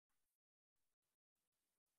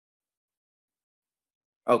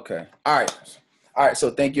Okay. All right. All right.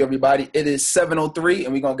 So thank you, everybody. It is 7:03,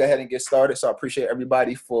 and we're gonna go ahead and get started. So I appreciate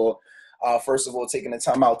everybody for, first of all, taking the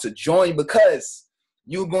time out to join because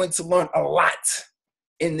you're going to learn a lot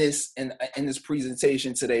in this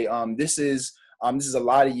presentation today. This is a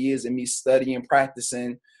lot of years of me studying,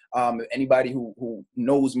 practicing. Anybody who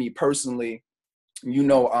knows me personally,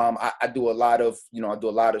 I do a lot of, I do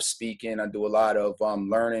a lot of speaking. I do a lot of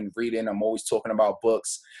learning, reading. I'm always talking about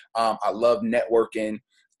books. I love networking.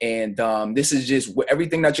 And this is just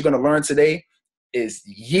everything that you're going to learn today is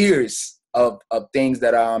years of things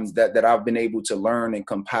that I've been able to learn and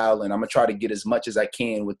compile. And I'm going to try to get as much as I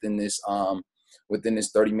can within this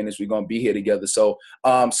 30 minutes we're going to be here together. So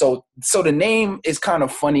the name is kind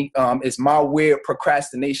of funny. It's my weird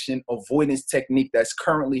procrastination avoidance technique that's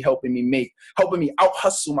currently helping me out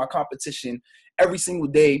hustle my competition every single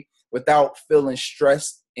day without feeling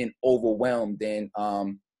stressed and overwhelmed.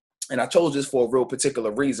 And I chose this for a real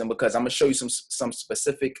particular reason because I'm going to show you some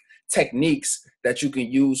specific techniques that you can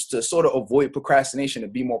use to sort of avoid procrastination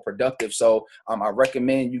and be more productive. So I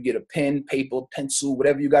recommend you get a pen, paper, pencil,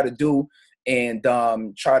 whatever you got to do, and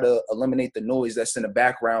try to eliminate the noise that's in the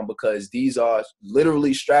background, because these are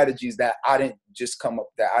literally strategies that I didn't come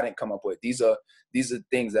up with. These are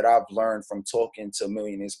things that I've learned from talking to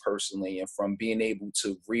millionaires personally and from being able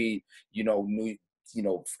to read,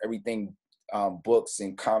 everything, books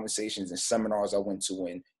and conversations and seminars I went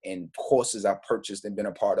to and courses I purchased and been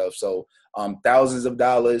a part of. So thousands of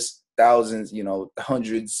dollars, thousands,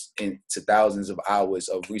 hundreds to thousands of hours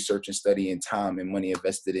of research and study and time and money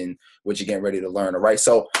invested in what you're getting ready to learn. All right.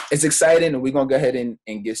 So it's exciting, and we're going to go ahead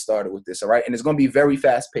and get started with this. All right. And it's going to be very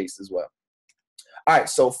fast paced as well. All right.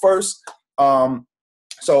 So first,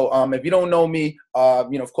 if you don't know me,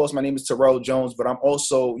 of course, my name is Terrell Jones, but I'm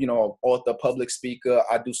also, an author, public speaker.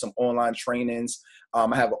 I do some online trainings.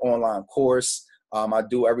 I have an online course. I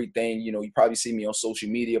do everything. You probably see me on social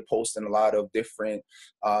media posting a lot of different,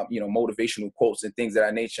 motivational quotes and things of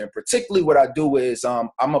that nature. And particularly what I do is I'm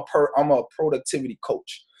a productivity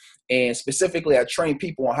coach. And specifically, I train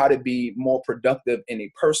people on how to be more productive in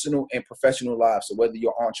a personal and professional life. So whether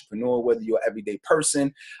you're an entrepreneur, whether you're an everyday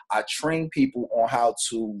person, I train people on how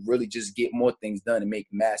to really just get more things done and make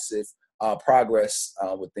massive progress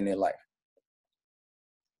within their life.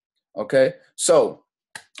 Okay, so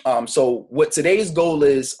what today's goal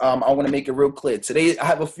is, I want to make it real clear. Today, I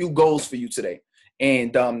have a few goals for you today.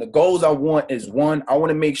 And the goals I want is, one, I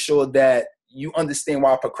want to make sure that you understand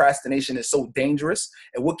why procrastination is so dangerous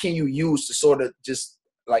and what can you use to sort of just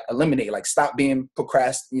eliminate, stop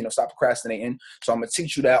procrastinating. So I'm going to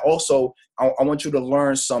teach you that. Also, I want you to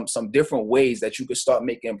learn some different ways that you can start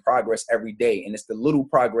making progress every day. And it's the little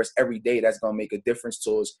progress every day that's going to make a difference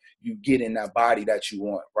towards you getting that body that you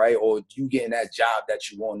want, right? Or you getting that job that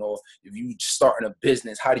you want, or if you starting a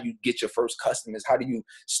business, how do you get your first customers? How do you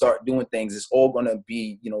start doing things? It's all going to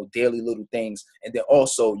be, daily little things. And then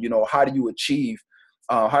also, how do you achieve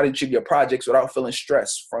your projects without feeling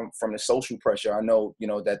stressed from the social pressure? I know,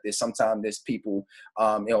 that there's people,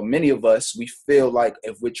 many of us, we feel like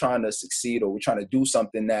if we're trying to succeed or we're trying to do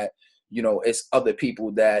something that, it's other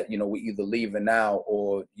people that, we either leaving out,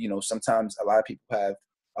 or, sometimes a lot of people have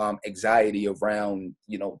anxiety around,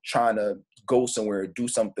 trying to go somewhere, do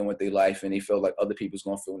something with their life, and they feel like other people's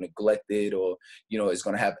going to feel neglected, or, it's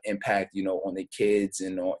going to have impact, on their kids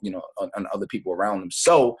and, on other people around them.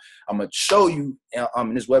 So I'm going to show you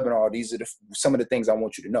in this webinar, these are some of the things I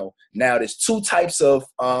want you to know. Now, there's two types of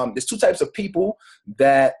people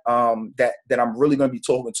that I'm really going to be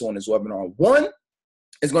talking to in this webinar. One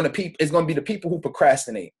is going to be the people who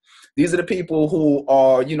procrastinate. These are the people who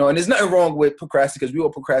are, and there's nothing wrong with procrastinating, because we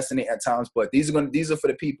all procrastinate at times, but these are for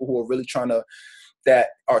the people who are really trying to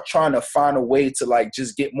find a way to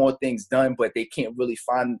just get more things done, but they can't really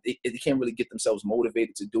get themselves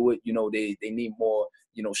motivated to do it. They need more,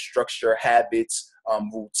 structure, habits,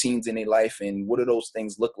 routines in their life. And what do those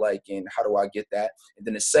things look like? And how do I get that? And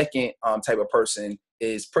then the second type of person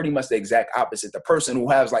is pretty much the exact opposite. The person who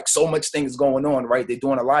has so much things going on, right? They're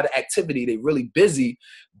doing a lot of activity. They're really busy,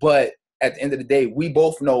 but at the end of the day, we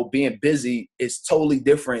both know being busy is totally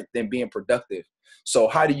different than being productive. So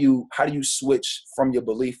how do you switch from your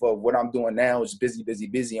belief of what I'm doing now is busy, busy,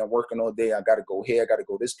 busy, I'm working all day, I got to go here, I got to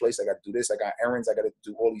go this place, I got to do this, I got errands, I got to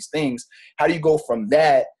do all these things. How do you go from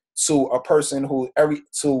that to a person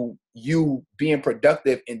to you being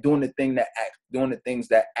productive and doing the things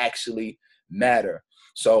that actually matter?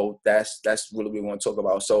 So that's really what we want to talk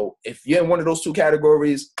about. So if you're in one of those two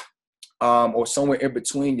categories, or somewhere in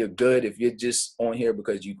between, you're good. If you're just on here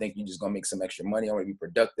because you think you're just gonna make some extra money, I want to be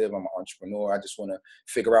productive, I'm an entrepreneur, I just want to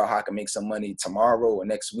figure out how I can make some money tomorrow or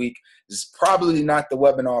next week, this is probably not the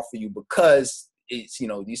webinar for you, because it's,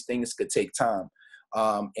 these things could take time.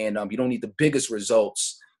 And you don't need the biggest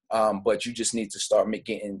results, but you just need to start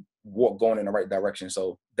going in the right direction.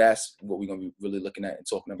 So that's what we're going to be really looking at and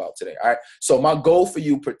talking about today. All right. So my goal for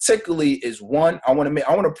you particularly is, one, I want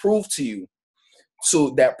to prove to you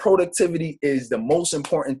that productivity is the most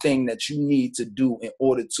important thing that you need to do in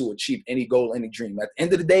order to achieve any goal, any dream. At the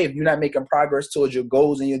end of the day, if you're not making progress towards your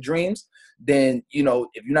goals and your dreams, then,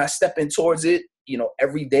 if you're not stepping towards it,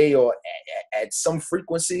 every day or at some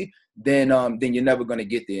frequency, then you're never going to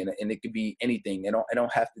get there. And it could be anything. It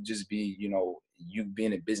don't have to just be, you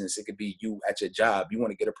being in business. It could be you at your job. You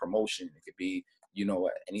want to get a promotion. It could be,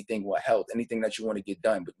 anything with health, anything that you want to get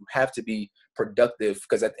done, but you have to be productive,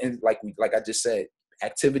 because at the end, like I just said,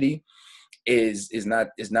 activity is not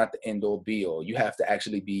the end all be all. You have to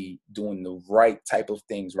actually be doing the right type of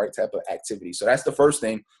things, right type of activity. So that's the first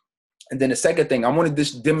thing. And then the second thing, I want to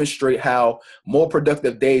just demonstrate how more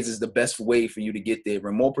productive days is the best way for you to get there.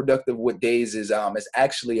 And more productive with days is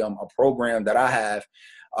actually a program that I have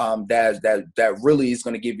that really is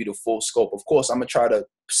going to give you the full scope. Of course, I'm gonna try to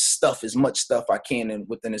stuff as much stuff I can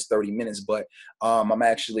within this 30 minutes, but I'm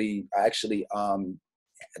actually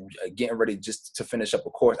getting ready just to finish up a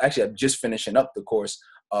course. Actually, I'm just finishing up the course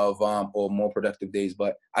of or more productive days,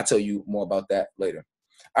 but I'll tell you more about that later.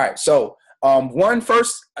 All right, so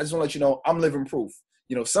first, I just want to let you know I'm living proof.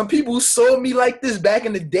 Some people saw me like this back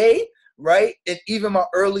in the day, right? And even my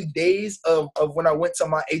early days of when I went to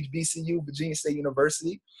my HBCU, Virginia State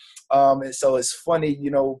University. And so it's funny,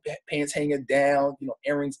 pants hanging down,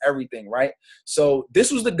 earrings, everything, right? So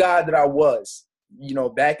this was the guy that I was,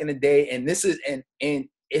 back in the day. And this is, and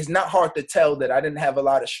it's not hard to tell that I didn't have a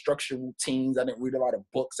lot of structured routines. I didn't read a lot of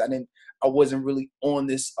books. I wasn't really on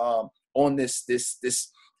this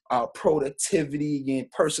productivity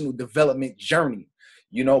and personal development journey,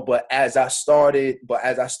 but as I started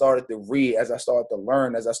to read, as I started to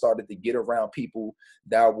learn, as I started to get around people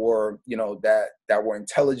that were, that were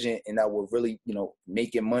intelligent and that were really,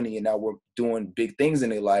 making money and that were doing big things in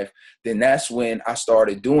their life, then that's when I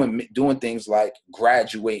started doing things like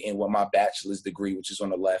graduating with my bachelor's degree, which is on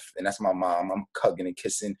the left, and that's my mom. I'm hugging and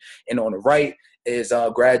kissing. And on the right is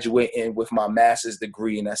graduating with my master's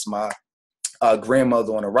degree, and that's my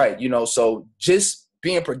grandmother on the right, so just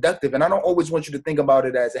being productive. And I don't always want you to think about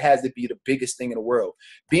it as it has to be the biggest thing in the world.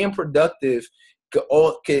 Being productive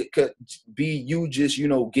could be you just,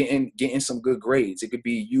 getting some good grades. It could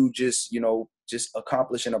be you just, just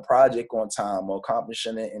accomplishing a project on time, or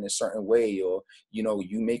accomplishing it in a certain way, or,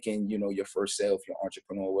 you making, your first sale if you're an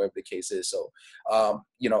entrepreneur, whatever the case is. So,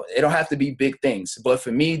 it don't have to be big things, but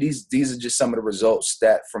for me, these are just some of the results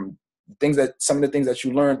that from some of the things that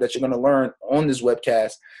you learned, that you're going to learn on this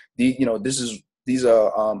webcast.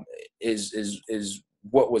 Is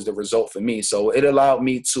what was the result for me. So it allowed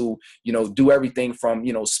me to, do everything from,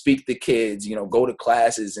 speak to kids, go to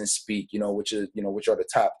classes and speak, which are the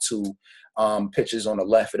top two pitches on the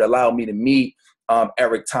left. It allowed me to meet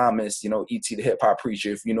Eric Thomas, E.T. the hip hop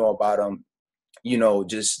preacher, if you know about him,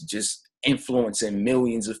 just influencing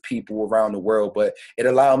millions of people around the world. But it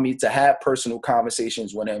allowed me to have personal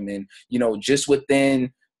conversations with him, and just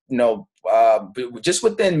within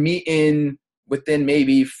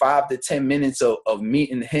maybe 5 to 10 minutes of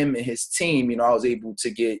meeting him and his team, I was able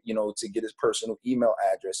to get his personal email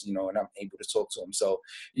address, and I'm able to talk to him. So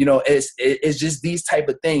it's just these type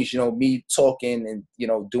of things, me talking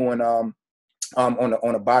and doing on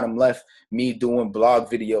the bottom left, me doing blog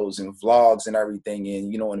videos and vlogs and everything.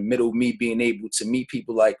 And, in the middle, me being able to meet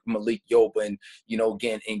people like Malik Yoba and,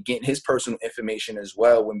 getting his personal information as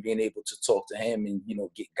well, when being able to talk to him and,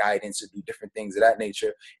 get guidance and do different things of that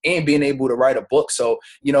nature, and being able to write a book. So,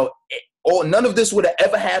 none of this would have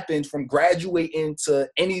ever happened from graduating to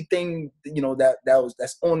anything,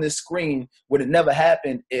 that's on this screen would have never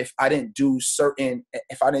happened if I didn't do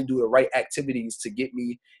the right activities to get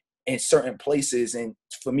me in certain places and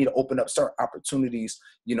for me to open up certain opportunities,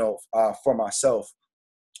 for myself.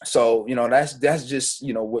 So, that's just,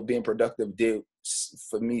 what being productive did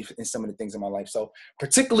for me in some of the things in my life. So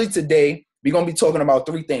particularly today, we're going to be talking about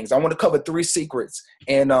 3 things. I want to cover 3 secrets.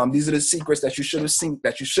 And these are the secrets that you should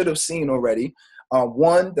have seen already.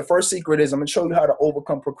 One, the first secret is I'm going to show you how to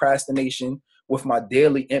overcome procrastination with my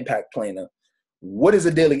daily impact planner. What is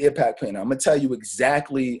a daily impact planner? I'm going to tell you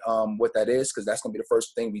exactly what that is, because that's going to be the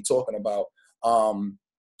first thing we're talking about.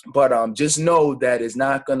 But just know that it's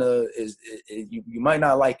not going to, you might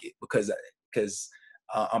not like it because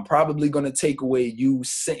I'm probably going to take away you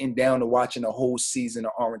sitting down and watching a whole season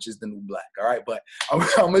of Orange is the New Black. All right. But I'm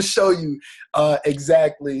going to show you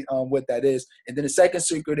exactly what that is. And then the second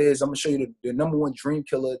secret is I'm going to show you the number one dream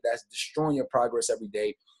killer that's destroying your progress every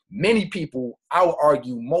day. Many people, I would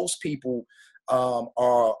argue most people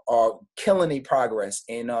are killing their progress.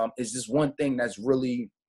 And it's just one thing that's really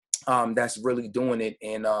doing it.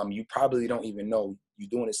 And you probably don't even know you're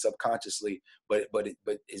doing it subconsciously, but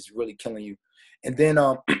it's really killing you. And then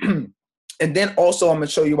and then also I'm gonna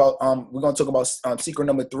show you about we're gonna talk about secret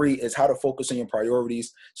number 3 is how to focus on your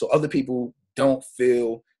priorities so other people don't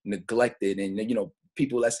feel neglected. And you know,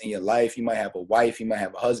 people that's in your life, you might have a wife, you might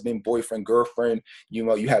have a husband, boyfriend, girlfriend, you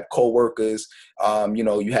know, you have co-workers, you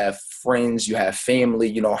know, you have friends, you have family.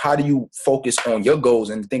 You know, how do you focus on your goals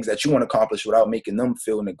and things that you want to accomplish without making them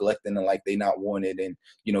feel neglected and like they not wanted? And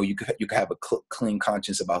you know, you could have a clean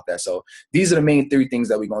conscience about that. So these are the main 3 things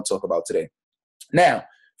that we're going to talk about today. Now,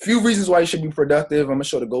 few reasons why you should be productive. I'm going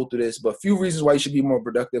to go through this, but few reasons why you should be more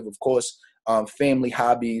productive. Of course, family,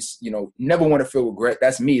 hobbies, you know, never want to feel regret.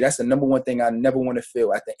 That's me. That's the number one thing I never want to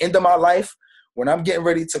feel. At the end of my life, when I'm getting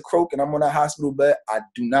ready to croak and I'm on a hospital bed, I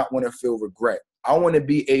do not want to feel regret. I want to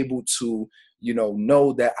be able to, you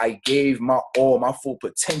know that I gave my all, my full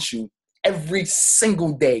potential every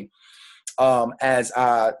single day. As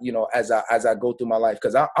I go through my life,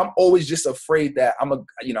 because I'm always just afraid that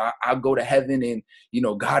I'll go to heaven and, you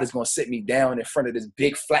know, God is going to sit me down in front of this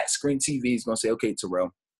big flat screen TV. He's going to say, okay,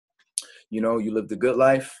 Terrell, you know, you lived a good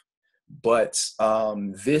life, but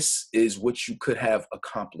this is what you could have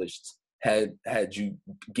accomplished had you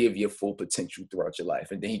give your full potential throughout your life.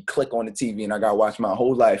 And then he click on the TV and I got to watch my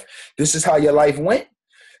whole life. This is how your life went.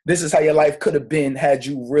 This is how your life could have been had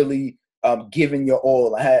you really given your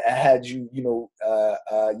all, had you,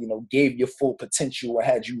 gave your full potential, or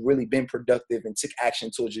had you really been productive and took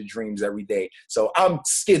action towards your dreams every day. So I'm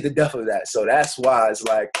scared to death of that. So that's why it's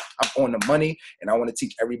like I'm on the money, and I want to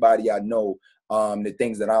teach everybody I know the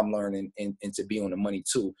things that I'm learning and to be on the money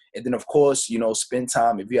too. And then of course, you know, spend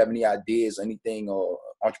time. If you have any ideas, anything, or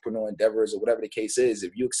entrepreneur endeavors, or whatever the case is,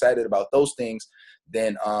 if you're excited about those things,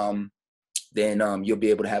 then you'll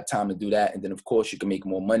be able to have time to do that. And then of course you can make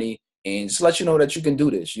more money. And just let you know that you can do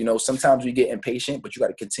this. You know, sometimes we get impatient, but you got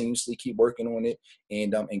to continuously keep working on it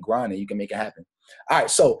and grinding. You can make it happen. All right.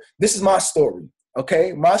 So this is my story.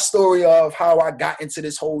 Okay. My story of how I got into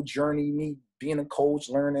this whole journey, me being a coach,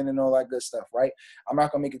 learning and all that good stuff. Right. I'm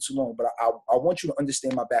not going to make it too long, but I want you to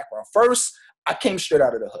understand my background. First, I came straight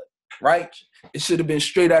out of the hood. Right. It should have been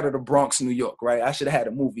straight out of the Bronx, New York. Right. I should have had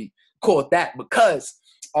a movie called that, because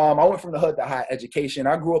I went from the hood to higher education.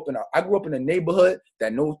 I grew up in a neighborhood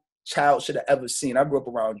that no child should have ever seen. I grew up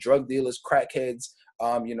around drug dealers, crackheads,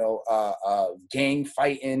 gang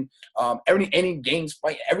fighting, any gangs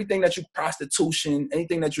fighting, everything that prostitution,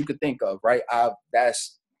 anything that you could think of, right?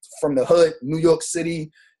 That's from the hood, New York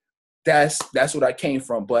City. That's what I came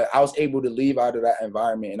from. But I was able to leave out of that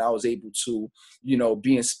environment, and I was able to, you know,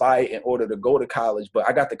 be inspired in order to go to college. But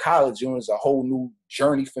I got to college, and it was a whole new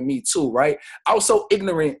journey for me too, right? I was so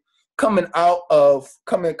ignorant coming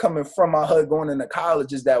from my hood going into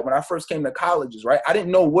college, is that when I first came to colleges, right, I didn't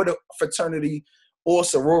know what a fraternity or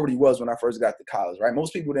sorority was when I first got to college, right?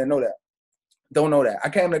 Most people don't know that. I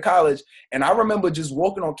came to college, and I remember just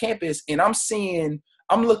walking on campus, and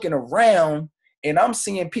I'm looking around, and I'm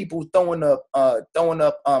seeing people throwing up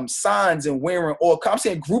signs and wearing I'm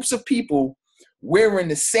seeing groups of people wearing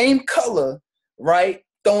the same color, right?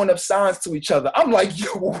 Throwing up signs to each other. I'm like, yo,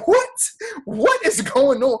 what is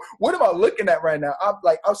going on? What am I looking at right now?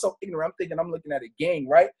 I'm so ignorant. I'm thinking I'm looking at a gang,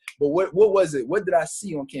 right? But what was it? What did I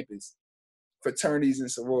see on campus? Fraternities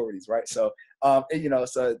and sororities, right? So, so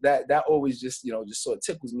that always just sort of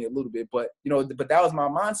tickles me a little bit. But, but that was my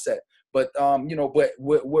mindset. But,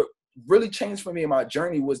 what really changed for me in my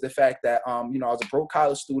journey was the fact that, I was a broke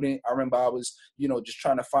college student. I remember I was, just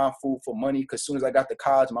trying to find food for money, because as soon as I got to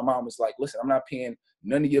college, my mom was like, listen, I'm not paying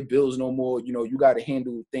none of your bills no more. You got to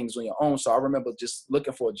handle things on your own. So I remember just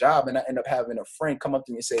looking for a job, and I ended up having a friend come up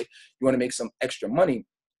to me and say, you want to make some extra money?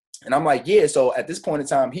 And I'm like, yeah. So at this point in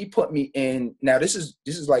time, he put me in. Now this is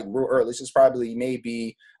like real early. This is probably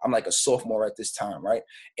maybe I'm like a sophomore at this time, right?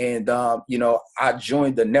 And I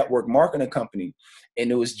joined the network marketing company,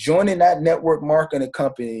 and it was joining that network marketing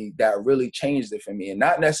company that really changed it for me. And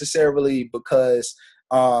not necessarily because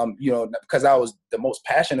because I was the most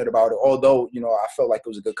passionate about it, although I felt like it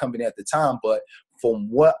was a good company at the time, but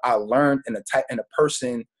from what I learned and the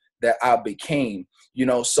person that I became.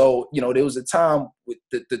 So there was a time with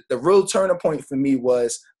the real turning point for me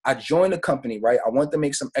was I joined the company, right? I wanted to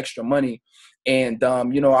make some extra money. And,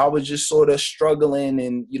 I was just sort of struggling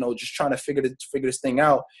and, just trying to figure this thing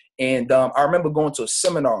out. And I remember going to a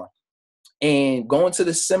seminar, and going to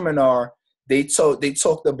the seminar, they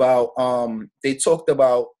talked about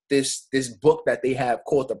this book that they have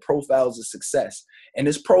called the Profiles of Success. And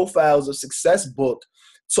this Profiles of Success book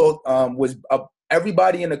was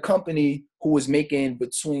everybody in the company who was making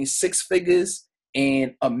between 6 figures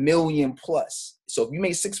and $1 million plus. So if you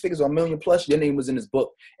made 6 figures or $1 million plus, your name was in this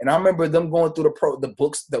book. And I remember them going through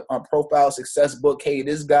the Profile Success book. Hey,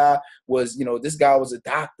 this guy was a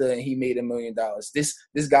doctor and he made $1 million.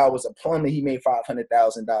 This guy was a plumber, he made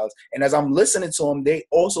 $500,000. And as I'm listening to them, they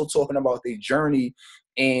also talking about their journey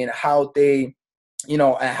and how they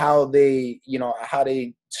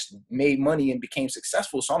made money and became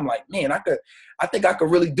successful. So I'm like, man, I think I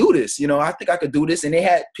could really do this. I think I could do this. And they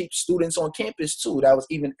had students on campus too that was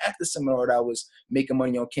even at the seminar that was making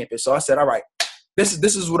money on campus. So I said, all right, this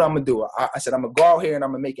is what I'm gonna do. I said, I'm gonna go out here and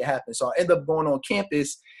I'm gonna make it happen. So I ended up going on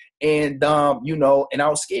campus, and and I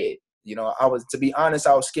was scared. To be honest,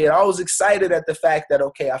 I was scared. I was excited at the fact that,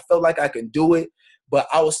 okay, I felt like I could do it, but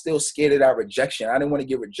I was still scared of that rejection. I didn't want to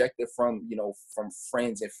get rejected from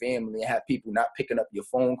friends and family, and have people not picking up your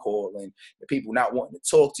phone call, and the people not wanting to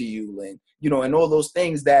talk to you, and, and all those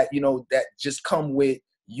things that, that just come with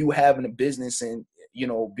you having a business and,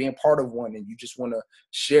 being part of one, and you just want to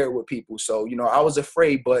share it with people. So, I was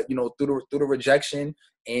afraid, but, through the rejection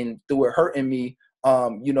and through it hurting me,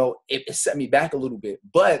 it set me back a little bit.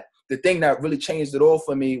 But the thing that really changed it all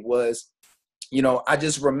for me was, I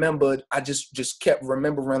just kept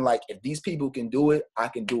remembering, like, if these people can do it, I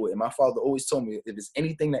can do it. And my father always told me, if there's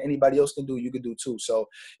anything that anybody else can do, you can do too. So,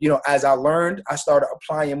 as I learned, I started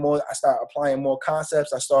applying more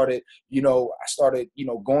concepts. I started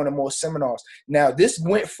going to more seminars. Now, this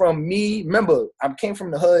went from me, remember, I came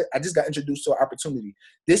from the hood. I just got introduced to an opportunity.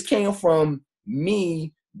 This came from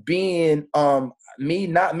me being, me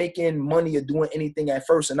not making money or doing anything at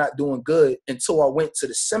first and not doing good until I went to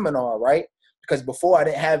the seminar, right? Because before, I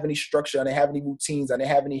didn't have any structure, I didn't have any routines, I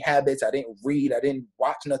didn't have any habits, I didn't read, I didn't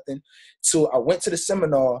watch nothing. So I went to the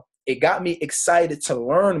seminar. It got me excited to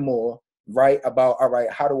learn more, right? About, all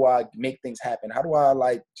right, how do I make things happen? How do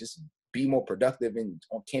I just be more productive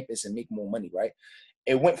on campus and make more money, right?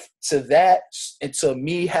 It went to that, and to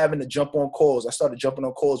me having to jump on calls. I started jumping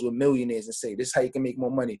on calls with millionaires and say, this is how you can make more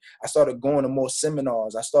money. I started going to more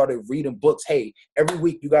seminars. I started reading books. Hey, every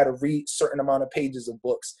week you got to read certain amount of pages of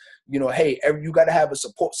books. Hey, you got to have a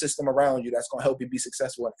support system around you that's going to help you be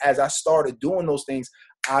successful. And as I started doing those things,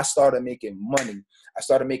 I started making money. I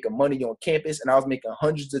started making money on campus, and I was making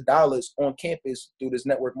hundreds of dollars on campus through this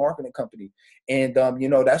network marketing company. And,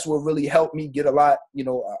 that's what really helped me get a lot,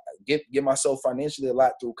 get myself financially a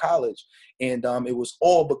lot through college. And it was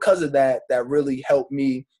all because of that really helped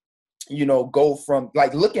me, go from,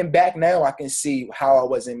 like, looking back now, I can see how I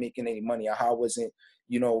wasn't making any money, or how I wasn't,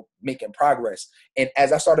 making progress. And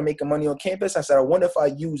as I started making money on campus, I said, I wonder if I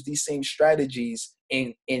use these same strategies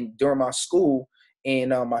in during my school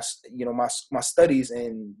and my studies,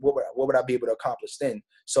 and what would I be able to accomplish then?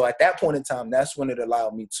 So at that point in time, that's when it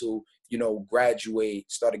allowed me to,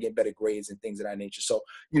 graduate, start to get better grades and things of that nature. So,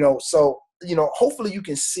 hopefully you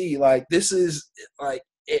can see, like, this is like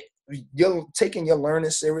you're taking your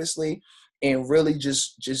learning seriously and really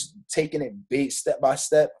just taking it big step by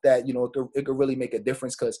step, that, it could really make a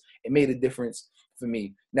difference, because it made a difference for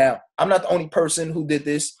me. Now, I'm not the only person who did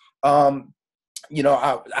this. I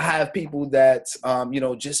have people that,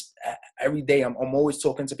 just every day I'm always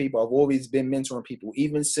talking to people. I've always been mentoring people,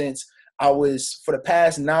 even since for the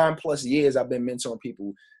past 9+ years, I've been mentoring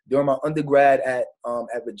people. During my undergrad at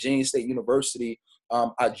Virginia State University,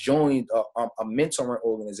 I joined a mentoring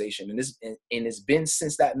organization, and it's been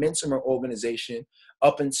since that mentoring organization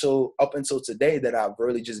up until today that I've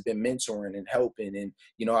really just been mentoring and helping. And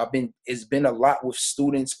it's been a lot with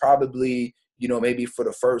students, probably maybe for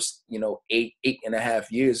the first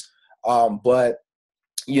 8.5 years, but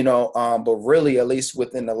really, at least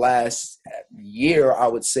within the last year, I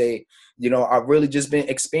would say, I've really just been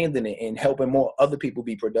expanding it and helping more other people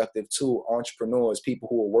be productive too, entrepreneurs, people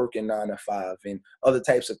who are working 9 to 5, and other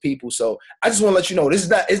types of people. So I just want to let you know,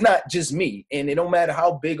 it's not just me, and it don't matter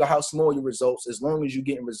how big or how small your results, as long as you're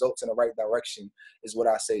getting results in the right direction, is what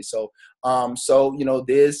I say. So,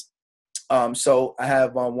 so I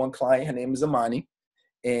have one client. Her name is Amani,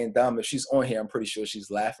 and if she's on here, I'm pretty sure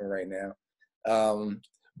she's laughing right now.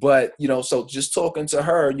 But so just talking to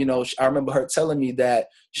her, I remember her telling me that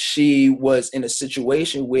she was in a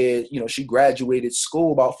situation where she graduated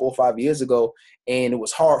school about 4 or 5 years ago, And it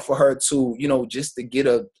was hard for her to, just to get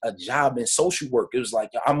a job in social work. It was like,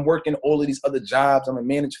 I'm working all of these other jobs. I'm a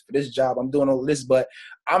manager for this job. I'm doing all of this, but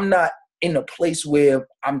I'm not in a place where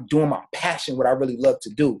I'm doing my passion, what I really love to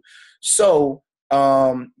do. So,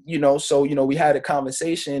 we had a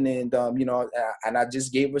conversation, and, and I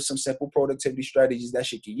just gave her some simple productivity strategies that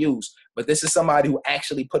she could use. But this is somebody who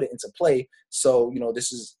actually put it into play. So,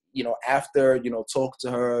 this is, after, talk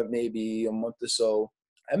to her maybe a month or so,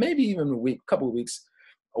 and maybe even a couple of weeks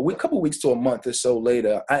to a month or so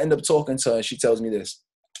later, I end up talking to her, and she tells me this.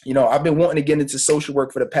 I've been wanting to get into social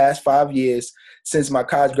work for the past 5 years. Since my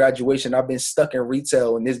college graduation, I've been stuck in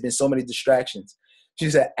retail, and there's been so many distractions. She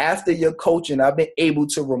said, after your coaching, I've been able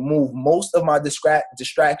to remove most of my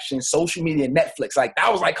distractions, social media, and Netflix. Like,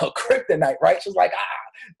 that was like her kryptonite, right? She was like,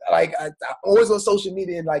 I always on social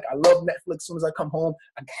media, and like, I love Netflix. As soon as I come home,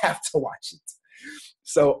 I have to watch it.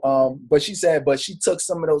 So, but she said, she took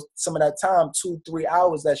some of that time, 2-3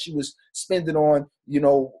 hours that she was spending on,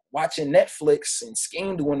 watching Netflix and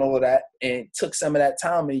scheme doing all of that, and took some of that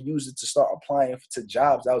time and used it to start applying to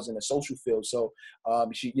jobs that was in the social field. So,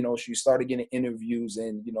 she started getting interviews,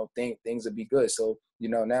 and, things would be good. So,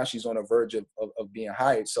 now she's on the verge of being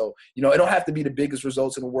hired. So, it don't have to be the biggest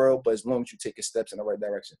results in the world, but as long as you take steps in the right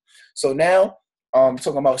direction. So now,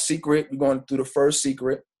 talking about secret, we're going through the first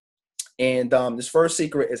secret. And this first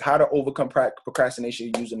secret is how to overcome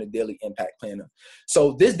procrastination using a daily impact planner.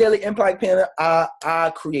 So this daily impact planner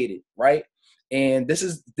I created, right? And this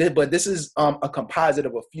is a composite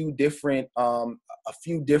of a few different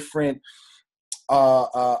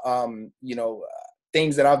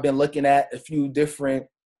things that I've been looking at, a few different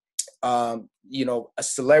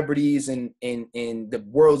celebrities and the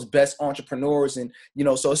world's best entrepreneurs, and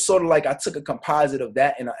so it's sort of like I took a composite of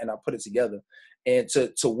that and I put it together, and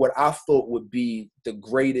to what I thought would be the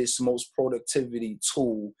greatest, most productivity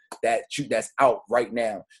tool that's out right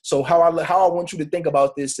now. So how I want you to think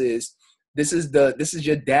about this is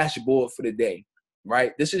your dashboard for the day,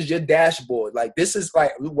 right? This is your dashboard. Like, this is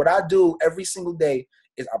like what I do every single day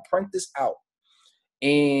is I print this out,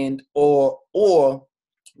 and or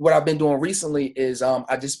what I've been doing recently is I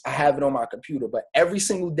have it on my computer, but every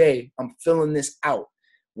single day I'm filling this out.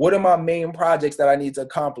 What are my main projects that I need to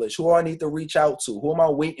accomplish? Who I need to reach out to? Who am I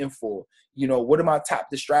waiting for? What are my top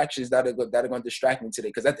distractions that are going to distract me today?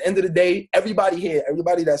 Because at the end of the day,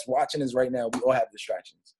 everybody that's watching this right now, we all have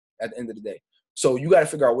distractions at the end of the day. So you got to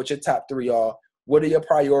figure out what your top 3 are. What are your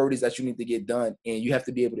priorities that you need to get done? And you have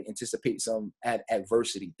to be able to anticipate some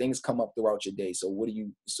adversity. Things come up throughout your day. So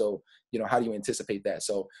how do you anticipate that?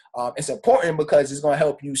 So it's important because it's going to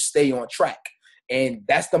help you stay on track. And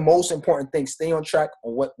that's the most important thing. Stay on track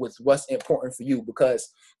on what's important for you.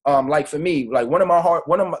 Because like for me, like one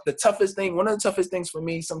of the toughest things for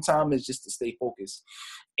me sometimes is just to stay focused.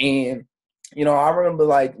 And I remember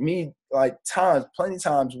plenty of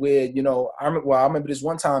times where, I remember this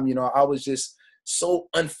one time, I was just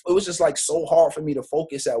it was just like so hard for me to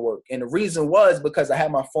focus at work. And the reason was because I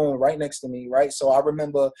had my phone right next to me, right? So I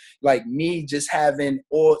remember like me just having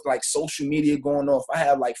all like social media going off. I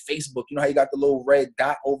have like Facebook, how you got the little red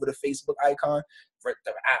dot over the Facebook icon?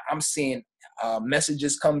 I'm seeing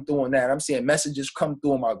messages come through on that. I'm seeing messages come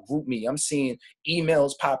through on my group me. I'm seeing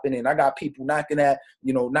emails popping in. I got people knocking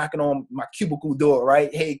on my cubicle door,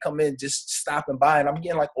 right? Hey, come in, just stopping by. And I'm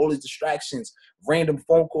getting like all these distractions, random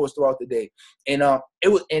phone calls throughout the day. And I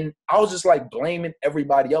was just like blaming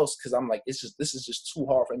everybody else because I'm like, this is just too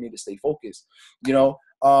hard for me to stay focused,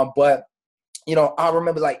 but I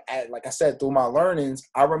remember like I said, through my learnings,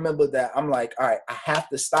 I remember that I'm like, all right, I have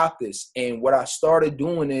to stop this. And what I started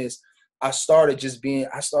doing is I started just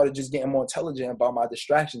getting more intelligent about my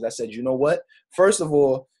distractions. I said, you know what? First of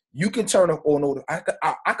all, you can turn off all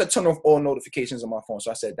I could turn off all notifications on my phone.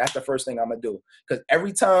 So I said, that's the first thing I'm going to do. Because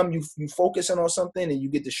every time you focusing on something and you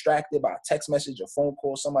get distracted by a text message or phone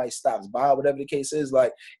call, somebody stops by, whatever the case is,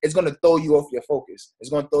 like, it's going to throw you off your focus. It's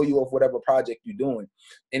going to throw you off whatever project you're doing.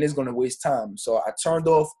 And it's going to waste time. So I turned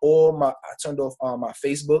off my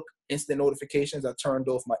Facebook instant notifications. I turned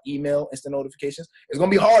off my email instant notifications. It's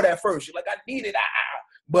going to be hard at first. You're like, I need it.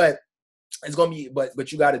 But it's going to be,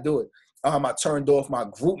 but you got to do it. I turned off my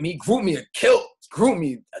group me will kill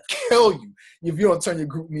you if you don't turn your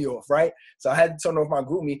group me off, right? So I had to turn off my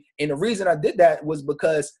group me. And the reason I did that was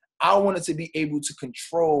because I wanted to be able to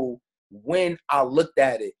control when I looked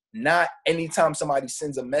at it. Not anytime somebody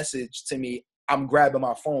sends a message to me, I'm grabbing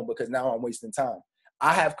my phone because now I'm wasting time.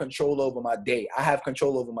 I have control over my day. I have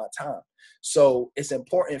control over my time. So it's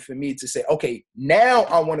important for me to say, okay, now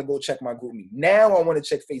I want to go check my group me. Now I want to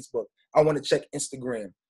check Facebook. I want to check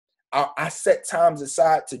Instagram. I set times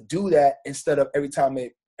aside to do that instead of every time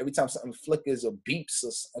it Every time something flickers or beeps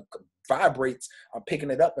or vibrates, I'm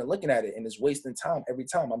picking it up and looking at it, and it's wasting time every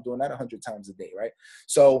time. I'm doing that 100 times a day, right?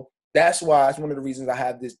 So that's why it's one of the reasons I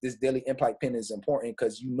have this daily impact pin is important,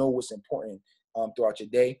 because you know what's important throughout your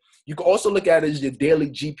day. You can also look at it as your daily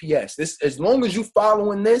GPS. This, as long as you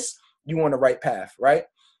following this, you on the right path, right?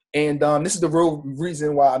 And this is the real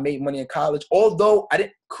reason why I made money in college. Although I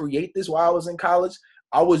didn't create this while I was in college,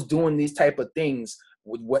 I was doing these type of things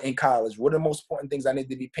with what in college. What are the most important things I need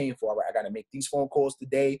to be paying for? All right, I got to make these phone calls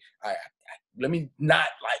today. Let me not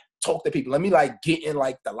like talk to people. Let me like get in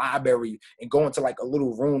like the library and go into like a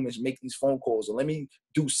little room and make these phone calls, or let me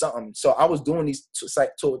do something. So I was doing these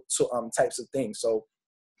types of things. So,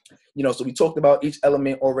 you know, so we talked about each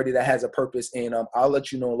element already that has a purpose, and I'll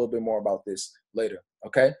let you know a little bit more about this later.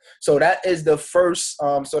 Okay. So that is the first,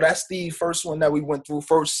 so that's the first one that we went through,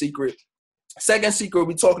 first secret. Second secret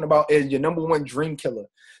we're talking about is your number one dream killer.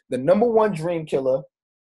 The number one dream killer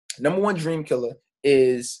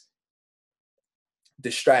is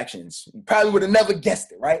distractions. You probably would have never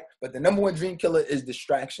guessed it, right? But the number one dream killer is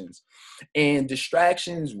distractions. And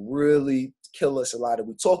distractions really kill us a lot.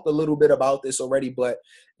 We talked a little bit about this already, but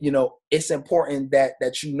you know, it's important that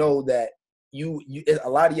you know that you a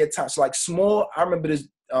lot of your time. So like small, I remember this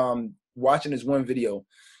watching this one video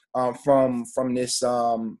from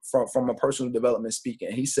a personal development speaker,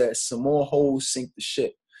 and he said small holes sink the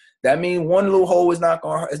ship. That means one little hole is not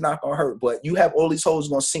gonna hurt, but you have all these holes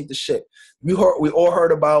gonna sink the ship. We all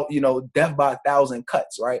heard about, you know, death by 1,000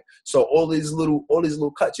 cuts, right? So all these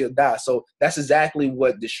little cuts, you'll die. So that's exactly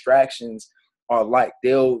what distractions are like.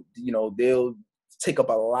 They'll take up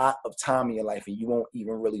a lot of time in your life, and you won't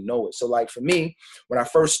even really know it. So like for me, when I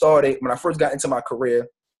first got into my career,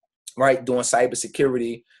 right, doing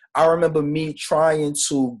cybersecurity, I remember me trying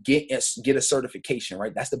to get a certification,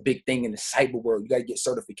 right? That's the big thing in the cyber world. You got to get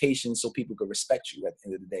certifications so people can respect you at the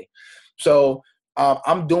end of the day. So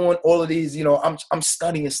I'm doing all of these, you know, I'm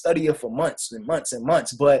studying for months and months and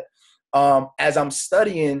months. But as I'm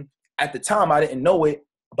studying, at the time, I didn't know it,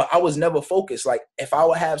 but I was never focused. Like if I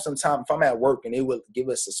would have some time, if I'm at work and they would give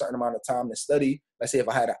us a certain amount of time to study, let's say if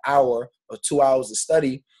I had an hour or 2 hours to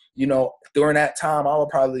study, you know, during that time, I would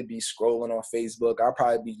probably be scrolling on Facebook. I'll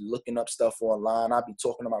probably be looking up stuff online. I'll be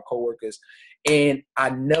talking to my coworkers, and I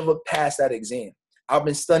never passed that exam. I've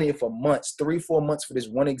been studying for months, 3-4 months for this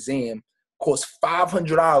one exam. Cost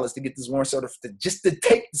 $500 to get this one certificate. Just to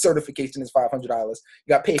take the certification is $500. You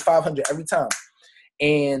got to pay $500 every time,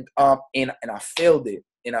 and I failed it,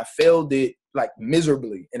 and I failed it like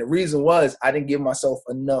miserably. And the reason was I didn't give myself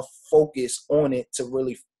enough focus on it to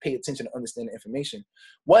really pay attention to understand the information.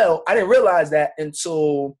 Well, I didn't realize that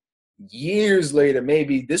until years later.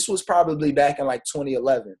 Maybe this was probably back in like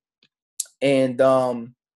 2011, and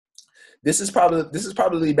this is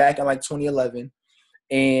probably back in like 2011.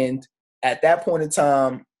 And at that point in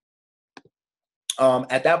time,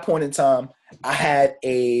 I had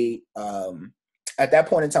you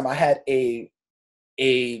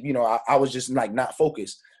know, I was just like not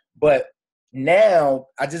focused. But now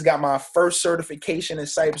I just got my first certification in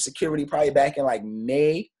cybersecurity probably back in like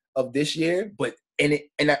May of this year. But I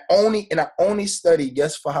only studied,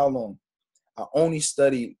 guess for how long? I only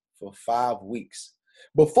studied for 5 weeks.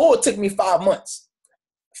 Before it took me 5 months.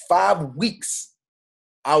 5 weeks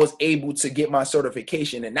I was able to get my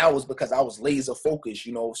certification, and that was because I was laser focused.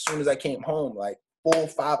 You know, as soon as I came home, like 4 or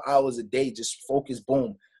 5 hours a day, just focus,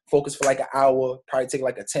 boom. Focus for like an hour, probably take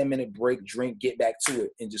like a 10-minute break, drink, get back to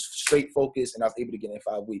it, and just straight focus. And I was able to get it in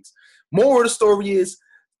 5 weeks. Moral of the story is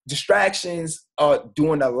distractions are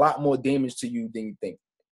doing a lot more damage to you than you think.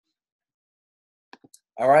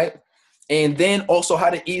 All right. And then also how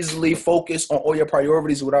to easily focus on all your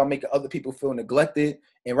priorities without making other people feel neglected.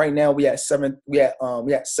 And right now we at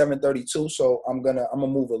 7:32. So I'm gonna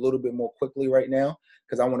move a little bit more quickly right now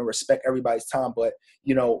because I want to respect everybody's time. But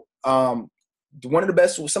you know, some of the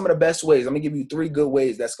best ways. I'm gonna give you 3 good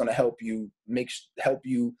ways that's gonna help you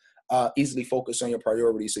easily focus on your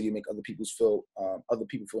priorities so you make other people feel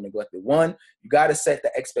neglected. 1, you gotta set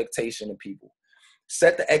the expectation of people.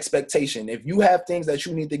 Set the expectation. If you have things that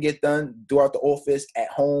you need to get done throughout the office, at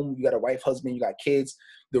home, you got a wife, husband, you got kids.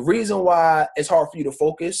 The reason why it's hard for you to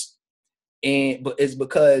focus but it's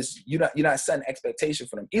because you're not setting expectation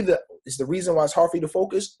for them. Either it's the reason why it's hard for you to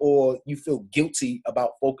focus, or you feel guilty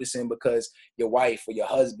about focusing because your wife or your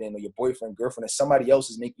husband or your boyfriend, girlfriend, or somebody else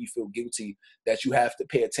is making you feel guilty that you have to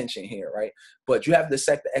pay attention here, right? But you have to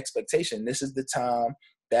set the expectation. This is the time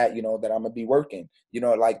that, you know, that I'm gonna be working. You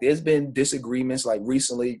know, like there's been disagreements like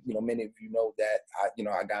recently, you know, many of you know that I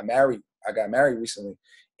got married recently.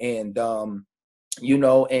 And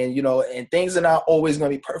and things are not always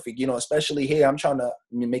going to be perfect, especially here. I'm trying to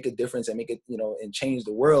make a difference and make it, and change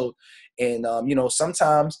the world. And,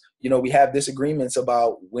 sometimes, we have disagreements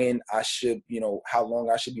about when I should, how long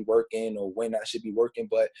I should be working or when I should be working.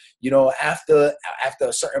 But, after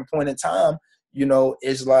a certain point in time,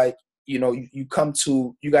 it's like, you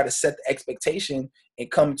got to set the expectation and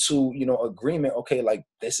come to, agreement. Okay, like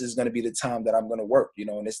this is going to be the time that I'm going to work,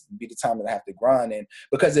 and this will be the time that I have to grind. And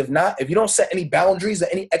because if you don't set any boundaries or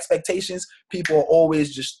any expectations, people will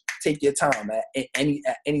always just take your time at any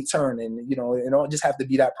turn. And, you don't just have to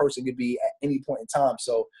be that person. It could be at any point in time.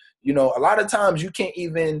 So, a lot of times you can't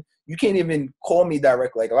even call me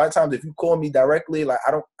directly. Like a lot of times if you call me directly, like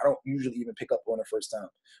I don't usually even pick up on the first time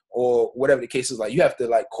or whatever the case is. Like you have to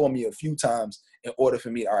like call me a few times in order for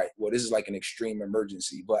me. All right, well, this is like an extreme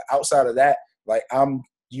emergency. But outside of that, like I'm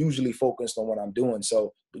usually focused on what I'm doing.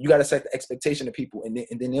 So you got to set the expectation of people, and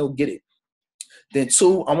then they'll get it. Then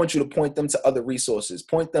two, I want you to point them to other resources.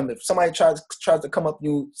 Point them, if somebody tries to come up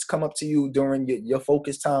to you during your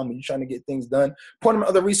focus time when you're trying to get things done, point them to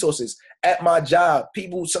other resources. At my job,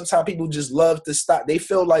 sometimes people just love to stop. They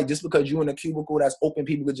feel like just because you're in a cubicle that's open,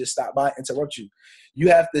 people could just stop by and interrupt you. You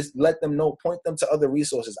have to let them know, point them to other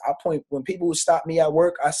resources. When people stop me at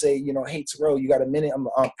work, I say, hey, Terrell, you got a minute? I'm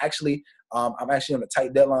actually on a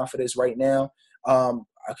tight deadline for this right now.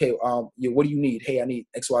 Okay, what do you need? Hey, I need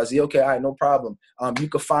XYZ. Okay, all right, no problem. You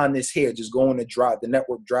can find this here. Just go on the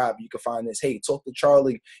network drive. You can find this. Hey, talk to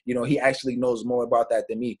Charlie. He actually knows more about that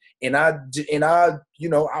than me. And I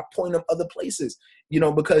point them other places,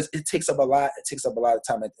 because it takes up a lot. It takes up a lot of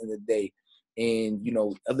time at the end of the day. And,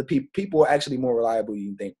 other people are actually more reliable than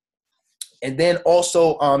you think. And then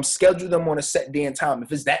also schedule them on a set day and time.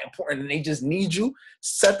 If it's that important and they just need you,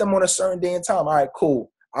 set them on a certain day and time. All right,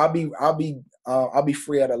 cool. I'll be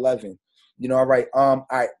free at 11. All right. All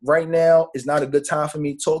right. Right now is not a good time for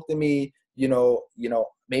me. Talk to me.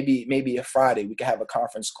 Maybe a Friday we can have a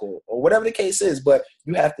conference call or whatever the case is. But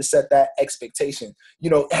you have to set that expectation.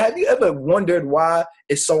 Have you ever wondered why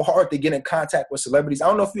it's so hard to get in contact with celebrities? I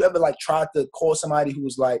don't know if you ever like tried to call somebody who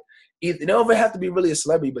was like, they don't even have to be really a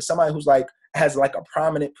celebrity, but somebody who's like has like a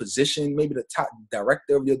prominent position, maybe the top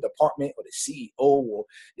director of your department or the CEO or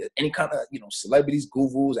any kind of celebrities,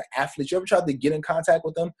 gurus, or athletes. You ever tried to get in contact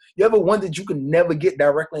with them? You ever wondered you could never get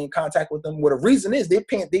directly in contact with them? Well, the reason is they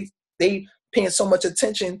paying so much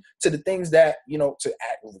attention to the things that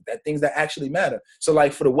things that actually matter. So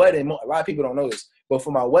like for the wedding, a lot of people don't know this, but for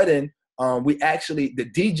my wedding, we actually, the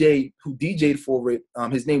DJ who DJ'd for it,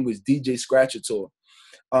 his name was DJ Scratchator.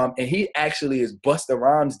 And he actually is Busta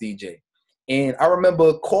Rhymes DJ. And I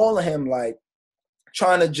remember calling him, like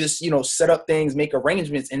trying to just, set up things, make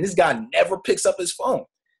arrangements. And this guy never picks up his phone.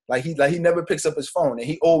 He never picks up his phone. And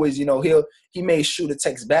he always, he may shoot a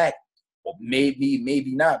text back or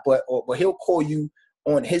maybe not, but he'll call you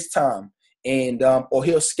on his time. And, or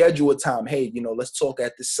he'll schedule a time. Hey, let's talk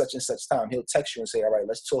at this such and such time. He'll text you and say, all right,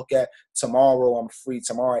 let's talk at tomorrow. I'm free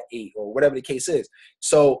tomorrow at 8 or whatever the case is.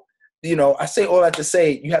 So, I say all that to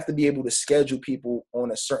say you have to be able to schedule people on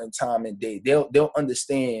a certain time and day. They'll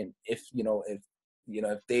understand if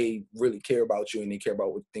they really care about you and they care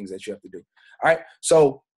about what things that you have to do. All right.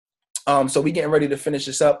 So we getting ready to finish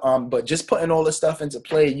this up. But just putting all this stuff into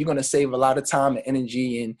play, you're going to save a lot of time and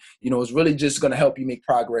energy, and it's really just going to help you make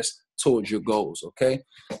progress towards your goals. Okay.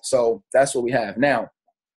 So that's what we have now.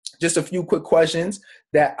 Just a few quick questions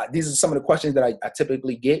these are some of the questions that I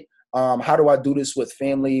typically get. How do I do this with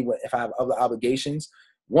family if I have other obligations?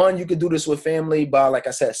 One, you could do this with family by, like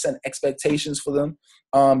I said, set expectations for them.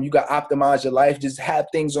 You got to optimize your life. Just have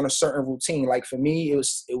things on a certain routine. Like for me, it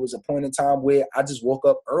was a point in time where I just woke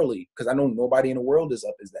up early because I know nobody in the world is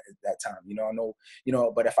up at that time. I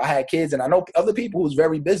know, but if I had kids, and I know other people who's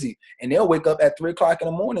very busy and they'll wake up at 3 o'clock in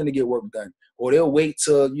the morning to get work done, or they'll wait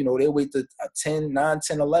to 10, 9,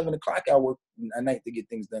 10, 11 o'clock hour at night to get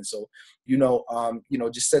things done. So,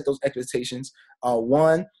 just set those expectations.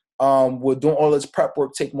 One, we're doing all this prep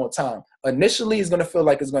work take more time. Initially, it's going to feel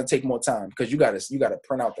like it's going to take more time because you got to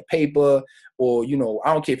print out the paper, or,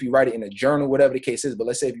 I don't care if you write it in a journal, whatever the case is, but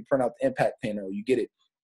let's say if you print out the impact panel, you get it,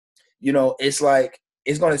 it's like,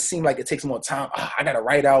 it's going to seem like it takes more time. I got to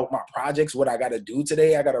write out my projects, what I got to do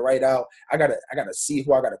today. I got to write out, I got to see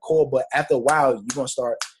who I got to call. But after a while, you're going to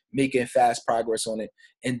start making fast progress on it.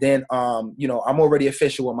 And then, I'm already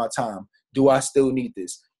efficient with my time. Do I still need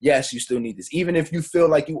this? Yes, you still need this. Even if you feel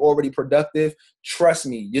like you're already productive, trust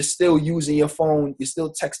me, you're still using your phone. You're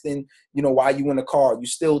still texting, while you're in the car. You're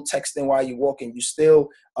still texting while you're walking. You still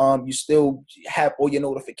have all your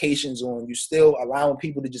notifications on. You still allowing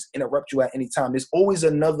people to just interrupt you at any time. There's always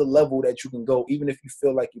another level that you can go, even if you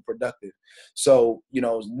feel like you're productive. So,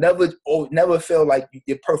 never feel like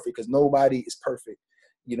you're perfect, because nobody is perfect,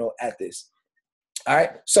 at this. All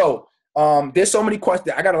right. So there's so many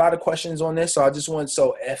questions. I got a lot of questions on this.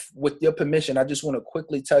 So if with your permission, I just want to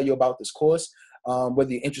quickly tell you about this course.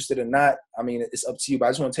 Whether you're interested or not, I mean, it's up to you, but I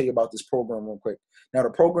just want to tell you about this program real quick. Now, the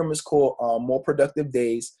program is called More Productive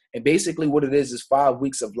Days. And basically what it is 5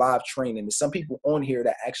 weeks of live training. There's some people on here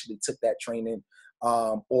that actually took that training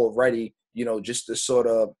already, just to sort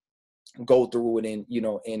of go through it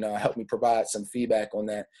and help me provide some feedback on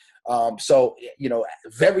that. So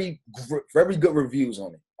very good reviews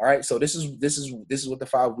on it. All right. So this is what the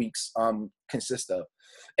 5 weeks consist of.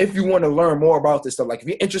 If you want to learn more about this stuff, like if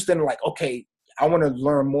you're interested in okay, I want to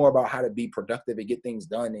learn more about how to be productive and get things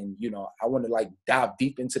done, and I want to dive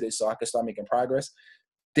deep into this so I can start making progress.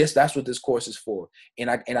 That's what this course is for. And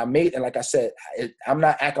like I said, I'm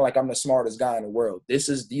not acting like I'm the smartest guy in the world. These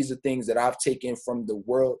are things that I've taken from the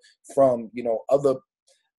world, from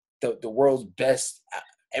the world's best,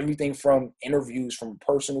 everything from interviews, from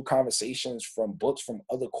personal conversations, from books, from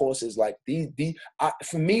other courses. Like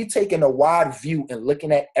for me, taking a wide view and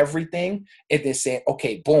looking at everything and then saying,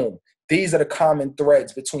 okay, boom, these are the common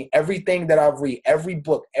threads between everything that I've read, every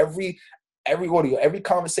book, every audio, every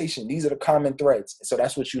conversation. These are the common threads. So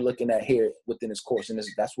that's what you're looking at here within this course. And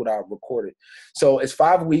that's what I recorded. So it's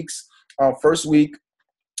 5 weeks. First week,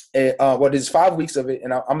 there's 5 weeks of it.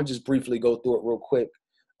 And I'm going to just briefly go through it real quick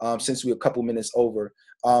since we're a couple minutes over.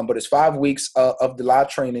 But it's 5 weeks of the live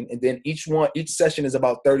training. And then each session is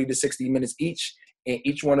about 30 to 60 minutes each. And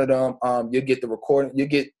each one of them, you'll get the recording. You'll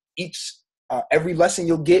get every lesson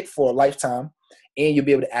you'll get for a lifetime. And you'll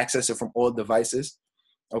be able to access it from all devices.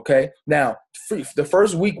 Okay. Now, the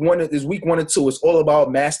first week one and 2 is all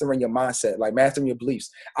about mastering your mindset, like mastering your beliefs.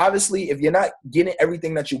 Obviously, if you're not getting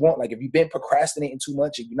everything that you want, like if you've been procrastinating too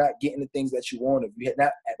much, if you're not getting the things that you want, if you're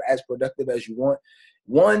not as productive as you want,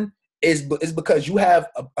 one is because you have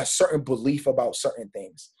a certain belief about certain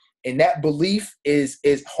things. And that belief is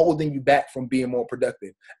holding you back from being more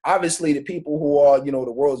productive. Obviously, the people who are,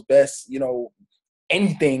 the world's best,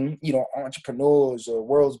 anything, entrepreneurs or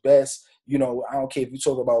world's best, I don't care if you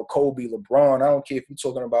talk about Kobe, LeBron. I don't care if you're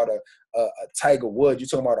talking about a Tiger Woods. You're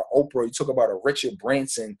talking about an Oprah. You talk about a Richard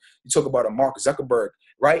Branson. You talk about a Mark Zuckerberg,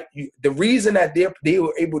 right? The reason that they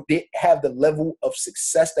have the level of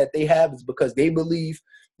success that they have is because they believe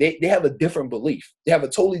they have a different belief. They have a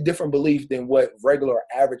totally different belief than what regular or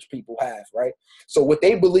average people have, right? So what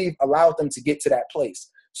they believe allowed them to get to that place.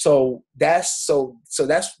 So that's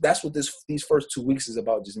what these first 2 weeks is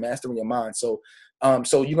about, just mastering your mind. So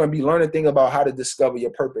you're going to be learning things about how to discover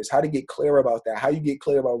your purpose, how to get clear about that, how you get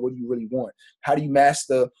clear about what you really want, how do you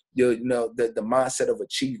master the mindset of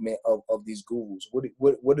achievement of these gurus.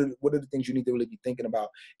 What are the things you need to really be thinking about,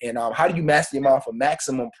 and how do you master your mind for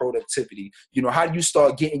maximum productivity? How do you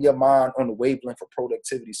start getting your mind on the wavelength for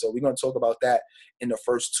productivity? So we're going to talk about that in the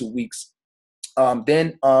first 2 weeks.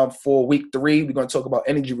 Then for week 3, we're going to talk about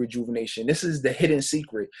energy rejuvenation. This is the hidden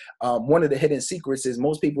secret. One of the hidden secrets is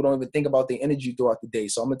most people don't even think about their energy throughout the day.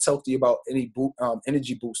 So I'm going to talk to you about any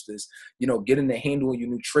energy boosters, getting the handle on your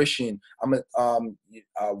nutrition. I'm going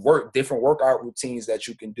to work different workout routines that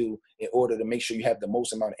you can do in order to make sure you have the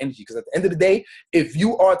most amount of energy. Because at the end of the day, if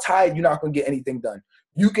you are tired, you're not going to get anything done.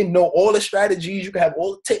 You can know all the strategies, you can have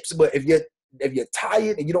all the tips, but if you're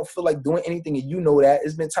tired and you don't feel like doing anything, and that,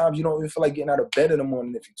 it's been times you don't even feel like getting out of bed in the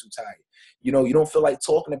morning if you're too tired. You don't feel like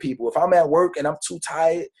talking to people. If I'm at work and I'm too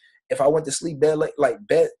tired, if I went to sleep bed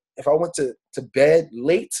if I went to bed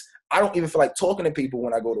late, I don't even feel like talking to people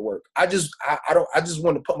when I go to work. I just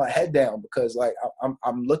want to put my head down because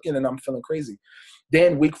I'm looking and I'm feeling crazy.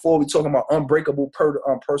 Then week 4, we're talking about unbreakable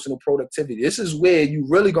personal productivity. This is where you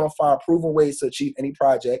really going to find proven ways to achieve any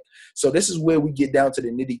project. So this is where we get down to the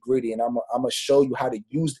nitty gritty. And I'm going to show you how to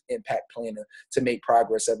use the impact planner to make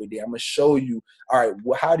progress every day. I'm going to show you, all right,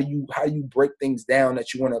 well, how do you break things down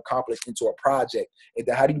that you want to accomplish into a project? And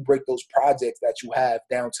then how do you break those projects that you have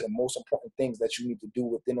down to the most important things that you need to do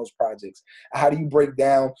within those projects? How do you break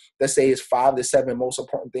down, let's say it's 5 to 7 most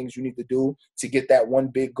important things you need to do to get that one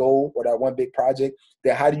big goal or that one big project?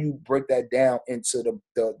 Then how do you break that down into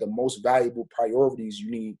the most valuable priorities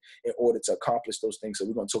you need in order to accomplish those things? So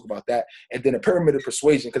we're going to talk about that. And then a pyramid of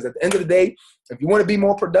persuasion, because at the end of the day, if you want to be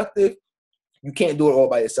more productive, You can't do it all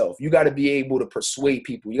by yourself. You got to be able to persuade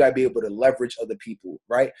people. You got to be able to leverage other people,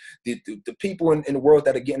 right? The people in the world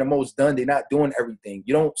that are getting the most done, they're not doing everything.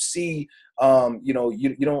 You don't see, you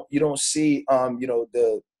don't see,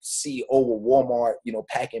 the CEO of Walmart,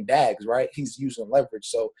 packing bags, right? He's using leverage.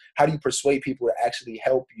 So how do you persuade people to actually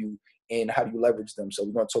help you, and how do you leverage them? So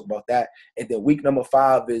we're going to talk about that. And then week number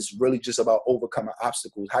 5 is really just about overcoming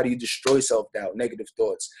obstacles. How do you destroy self-doubt, negative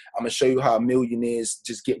thoughts? I'm going to show you how millionaires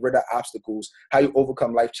just get rid of obstacles, how you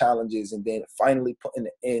overcome life challenges, and then finally putting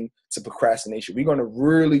an end to procrastination. We're going to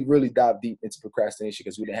really, really dive deep into procrastination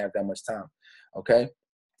because we didn't have that much time. Okay.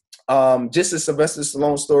 Just a Sylvester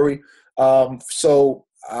Stallone story. So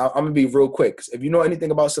I'm gonna be real quick. If you know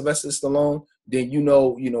anything about Sylvester Stallone, then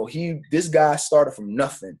this guy started from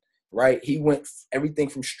nothing, right? He went everything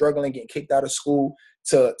from struggling, getting kicked out of school,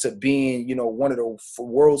 to being, one of the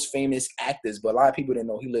world's famous actors. But a lot of people didn't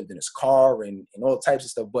know he lived in his car and all types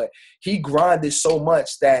of stuff. But he grinded so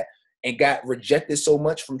much and got rejected so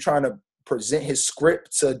much from trying to present his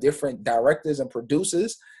script to different directors and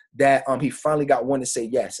producers that he finally got one to say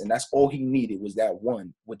yes, and that's all he needed was that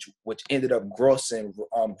one, which ended up grossing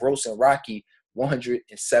Rocky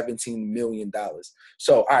 $117 million.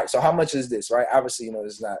 So all right, so how much is this, right? Obviously,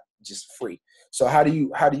 this is not just free. So how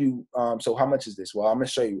much is this? Well, I'm gonna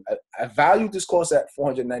show you. I valued this course at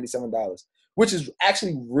 $497, which is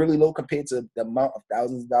actually really low compared to the amount of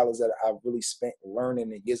thousands of dollars that I've really spent learning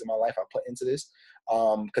the years of my life I put into this.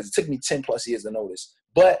 Because it took me 10 plus years to know this.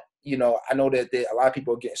 But I know that a lot of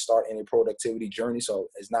people are getting started in a productivity journey, so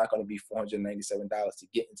it's not going to be $497 to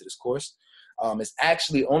get into this course. It's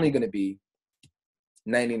actually only going to be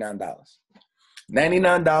 $99.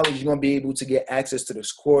 $99, you're going to be able to get access to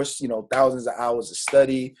this course, thousands of hours of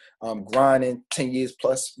study, grinding, 10 years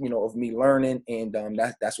plus, of me learning. And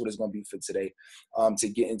that's what it's going to be for today, to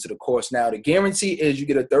get into the course. Now, the guarantee is you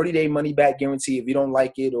get a 30-day money back guarantee if you don't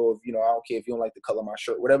like it, or, I don't care if you don't like the color of my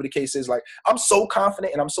shirt, whatever the case is. Like, I'm so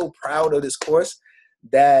confident and I'm so proud of this course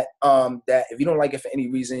that if you don't like it for any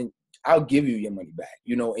reason, I'll give you your money back,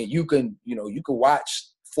 and you can watch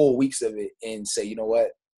 4 weeks of it and say, you know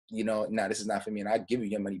what? Nah, this is not for me, and I give you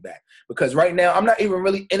your money back. Because right now, I'm not even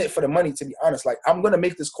really in it for the money, to be honest. Like, I'm gonna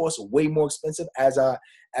make this course way more expensive as I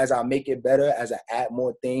make it better, as I add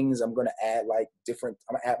more things. I'm gonna add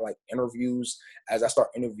interviews as I start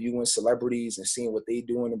interviewing celebrities and seeing what they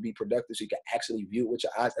doing and be productive, so you can actually view it with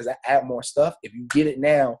your eyes. As I add more stuff, if you get it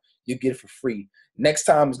now, you get it for free. Next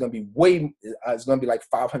time it's gonna be it's gonna be like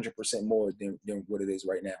 500% more than what it is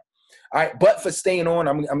right now. All right, but for staying on,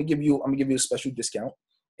 I'm gonna give you a special discount.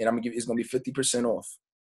 And it's going to be 50% off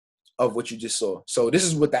of what you just saw. So this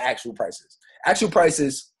is what the actual price is. Actual price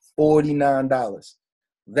is $49.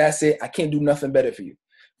 That's it. I can't do nothing better for you.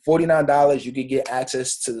 $49, you can get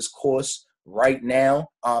access to this course right now.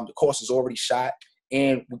 The course is already shot,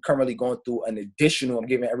 and we're currently going through I'm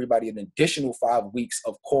giving everybody an additional 5 weeks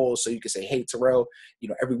of calls. So you can say, hey, Terrell,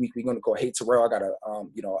 every week we're going to call, hey, Terrell, I got to,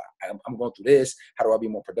 I'm going through this. How do I be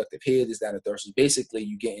more productive here? This, that, and the third. So basically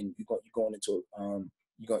you're going into,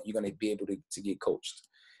 you're going to be able to get coached.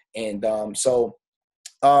 And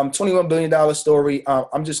 $21 billion story.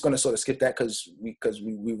 I'm just going to sort of skip that because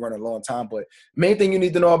we run a long time. But main thing you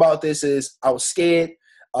need to know about this is I was scared.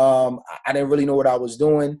 I didn't really know what I was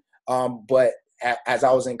doing. But as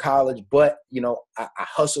I was in college, but I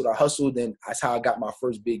hustled, and that's how I got my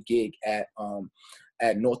first big gig at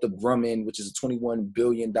Northrop Grumman, which is a $21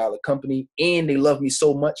 billion company. And they loved me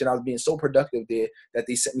so much, and I was being so productive there that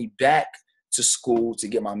they sent me back to school to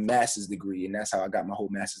get my master's degree. And that's how I got my whole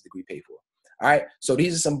master's degree paid for. All right. So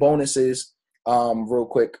these are some bonuses, real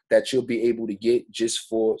quick, that you'll be able to get just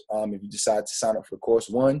for, if you decide to sign up for the course.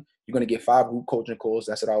 One, you're going to get 5 group coaching calls.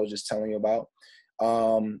 That's what I was just telling you about.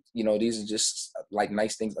 These are just like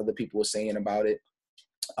nice things other people are saying about it.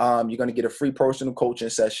 You're going to get a free personal coaching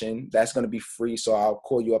session. That's going to be free. So I'll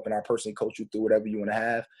call you up and I'll personally coach you through whatever you want to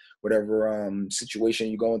have, whatever situation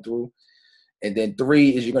you're going through. And then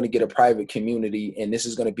 3 is you're going to get a private community. And this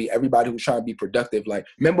is going to be everybody who's trying to be productive. Like,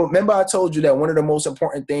 remember I told you that one of the most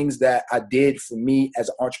important things that I did for me as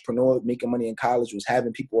an entrepreneur, making money in college, was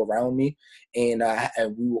having people around me. And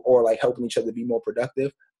we were all like helping each other be more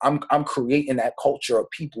productive. I'm creating that culture of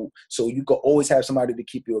people. So you can always have somebody to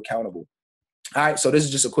keep you accountable. All right, so this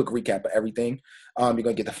is just a quick recap of everything. You're going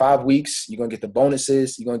to get the 5 weeks. You're going to get the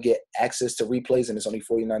bonuses. You're going to get access to replays, and it's only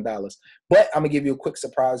 $49. But I'm going to give you a quick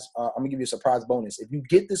surprise. I'm going to give you a surprise bonus. If you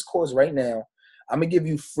get this course right now, I'm going to give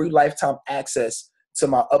you free lifetime access to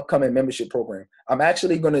my upcoming membership program. I'm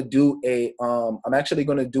actually going to do a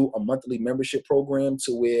monthly membership program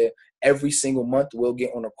to where every single month we'll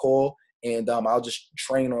get on a call and I'll just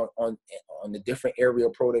train on the different area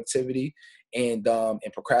of productivity and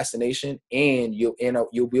procrastination, and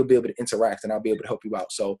you'll be able to interact, and I'll be able to help you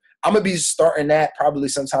out. So I'm gonna be starting that probably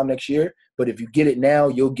sometime next year. But if you get it now,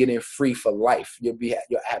 you'll get it free for life. You'll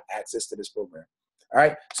have access to this program. All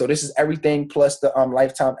right. So this is everything plus the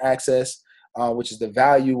lifetime access, which is the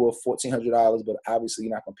value of $1,400. But obviously,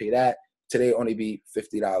 you're not gonna pay that. Today only be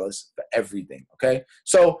 $50 for everything. Okay.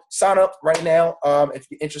 So sign up right now. If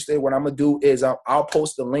you're interested, what I'm gonna do is I'll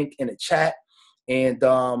post the link in the chat. And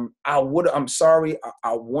I'm sorry,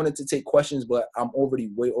 I wanted to take questions, but I'm already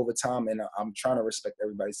way over time, and I'm trying to respect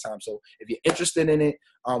everybody's time. So if you're interested in it,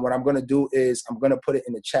 what I'm gonna do is I'm gonna put it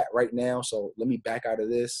in the chat right now. So let me back out of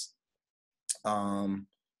this.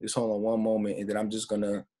 Just hold on one moment, and then I'm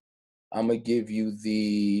gonna give you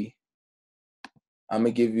the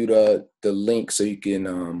link so you can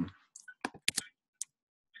I'm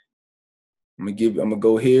gonna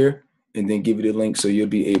go here and then give you the link so you'll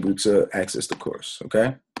be able to access the course.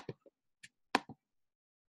 Okay.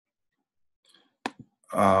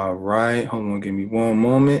 All right, hold on, give me one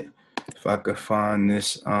moment. If I could find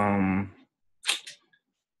this, let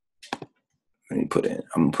me put it.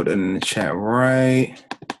 I'm gonna put it in the chat right.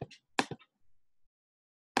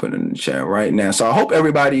 Put it in the chat right now. So I hope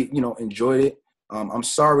everybody, enjoyed it. I'm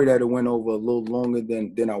sorry that it went over a little longer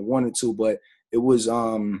than I wanted to, but it was,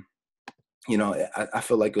 I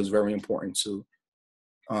feel like it was very important to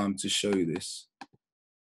show you this.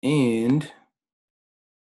 And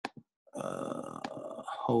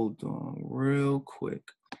hold on real quick.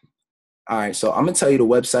 All right, so I'm gonna tell you the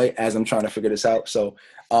website as I'm trying to figure this out. So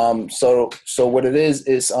what it is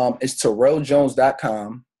it's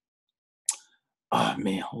terrelljones.com. Oh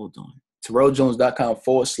man, hold on.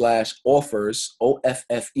 terrelljones.com/offers,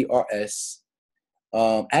 OFFERS.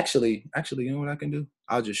 Actually, you know what I can do?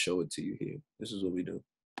 I'll just show it to you here. This is what we do.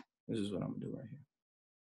 This is what I'm gonna do right here.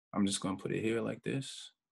 I'm just gonna put it here like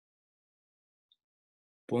this.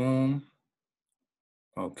 Boom.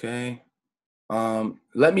 Okay.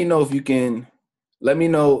 Let me know if you can. Let me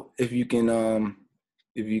know if you can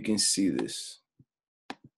see this.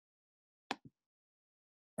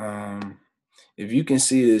 If you can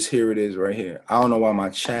see this, here it is right here. I don't know why my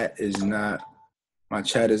chat is not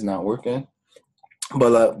working,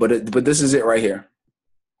 but this is it right here.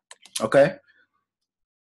 Okay.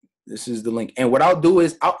 This is the link. And what I'll do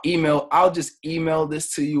is I'll just email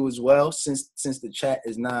this to you as well, since the chat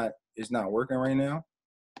is not working right now.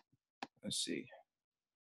 Let's see.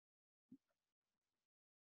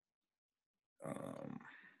 All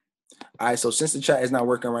right, so since the chat is not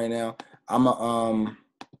working right now,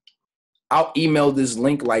 I'll email this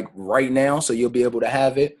link like right now, so you'll be able to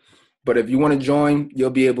have it. But if you want to join,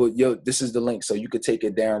 this is the link, so you could take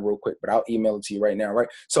it down real quick. But I'll email it to you right now, right?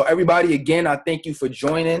 So everybody, again, I thank you for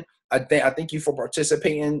joining. I thank you for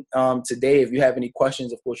participating today. If you have any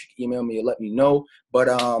questions, of course, you can email me or let me know. But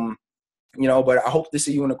but I hope to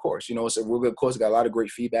see you in the course. It's a real good course. I got a lot of great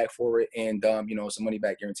feedback for it, and it's a money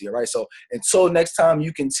back guarantee. All right. So until next time,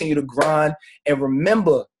 you continue to grind, and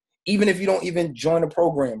remember, even if you don't even join the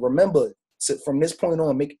program, remember from this point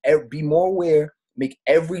on, be more aware, make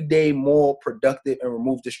every day more productive, and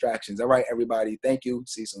remove distractions. All right, everybody. Thank you.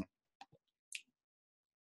 See you soon.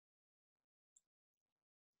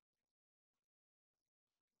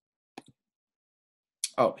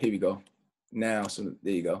 Oh, here we go. Now, so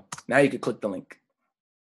there you go. Now you can click the link.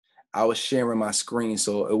 I was sharing my screen,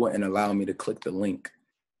 so it wouldn't allow me to click the link.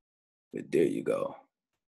 But there you go.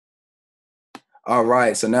 All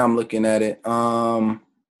right, so now I'm looking at it. All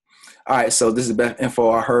right, so this is the best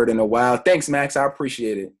info I heard in a while. Thanks, Max. I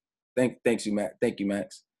appreciate it. Thanks you, Max. Thank you,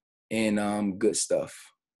 Max. And good stuff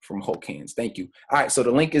from Hulk Hands. Thank you. All right, so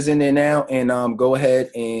the link is in there now, and go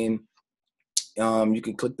ahead and you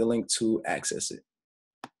can click the link to access it.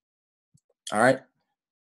 All right.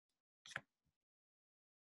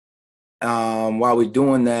 While we're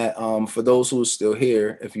doing that, for those who are still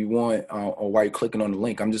here, if you want, or while you're clicking on the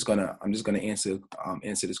link, I'm just gonna answer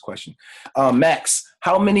this question. Max,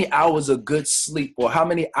 how many hours of good sleep, or how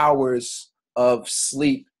many hours of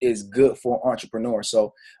sleep is good for an entrepreneur?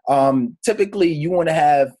 So typically you want to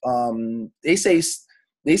have they say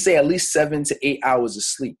at least 7 to 8 hours of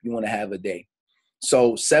sleep you want to have a day.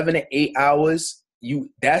 So 7 to 8 hours,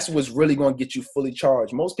 that's what's really going to get you fully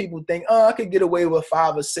charged. Most people think, I could get away with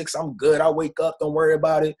 5 or 6. I'm good. I'll wake up. Don't worry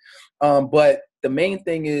about it. But the main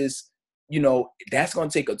thing is, that's going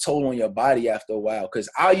to take a toll on your body after a while. Because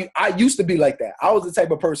I used to be like that. I was the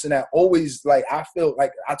type of person that always, I feel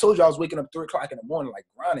like, I told you I was waking up 3 o'clock in the morning,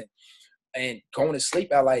 grinding, and going to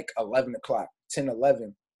sleep at 11 o'clock, 10,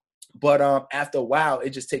 11. But after a while,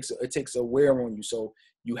 it takes a wear on you. So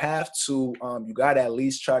you have to, you got to at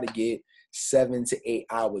least try to get 7 to 8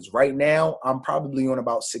 hours. Right now, I'm probably on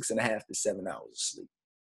about 6.5 to 7 hours of sleep.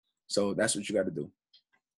 So that's what you got to do.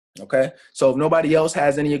 Okay. So if nobody else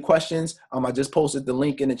has any questions, I just posted the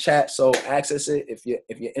link in the chat. So access it if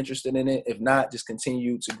you're interested in it. If not, just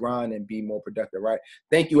continue to grind and be more productive. Right.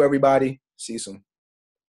 Thank you, everybody. See you soon.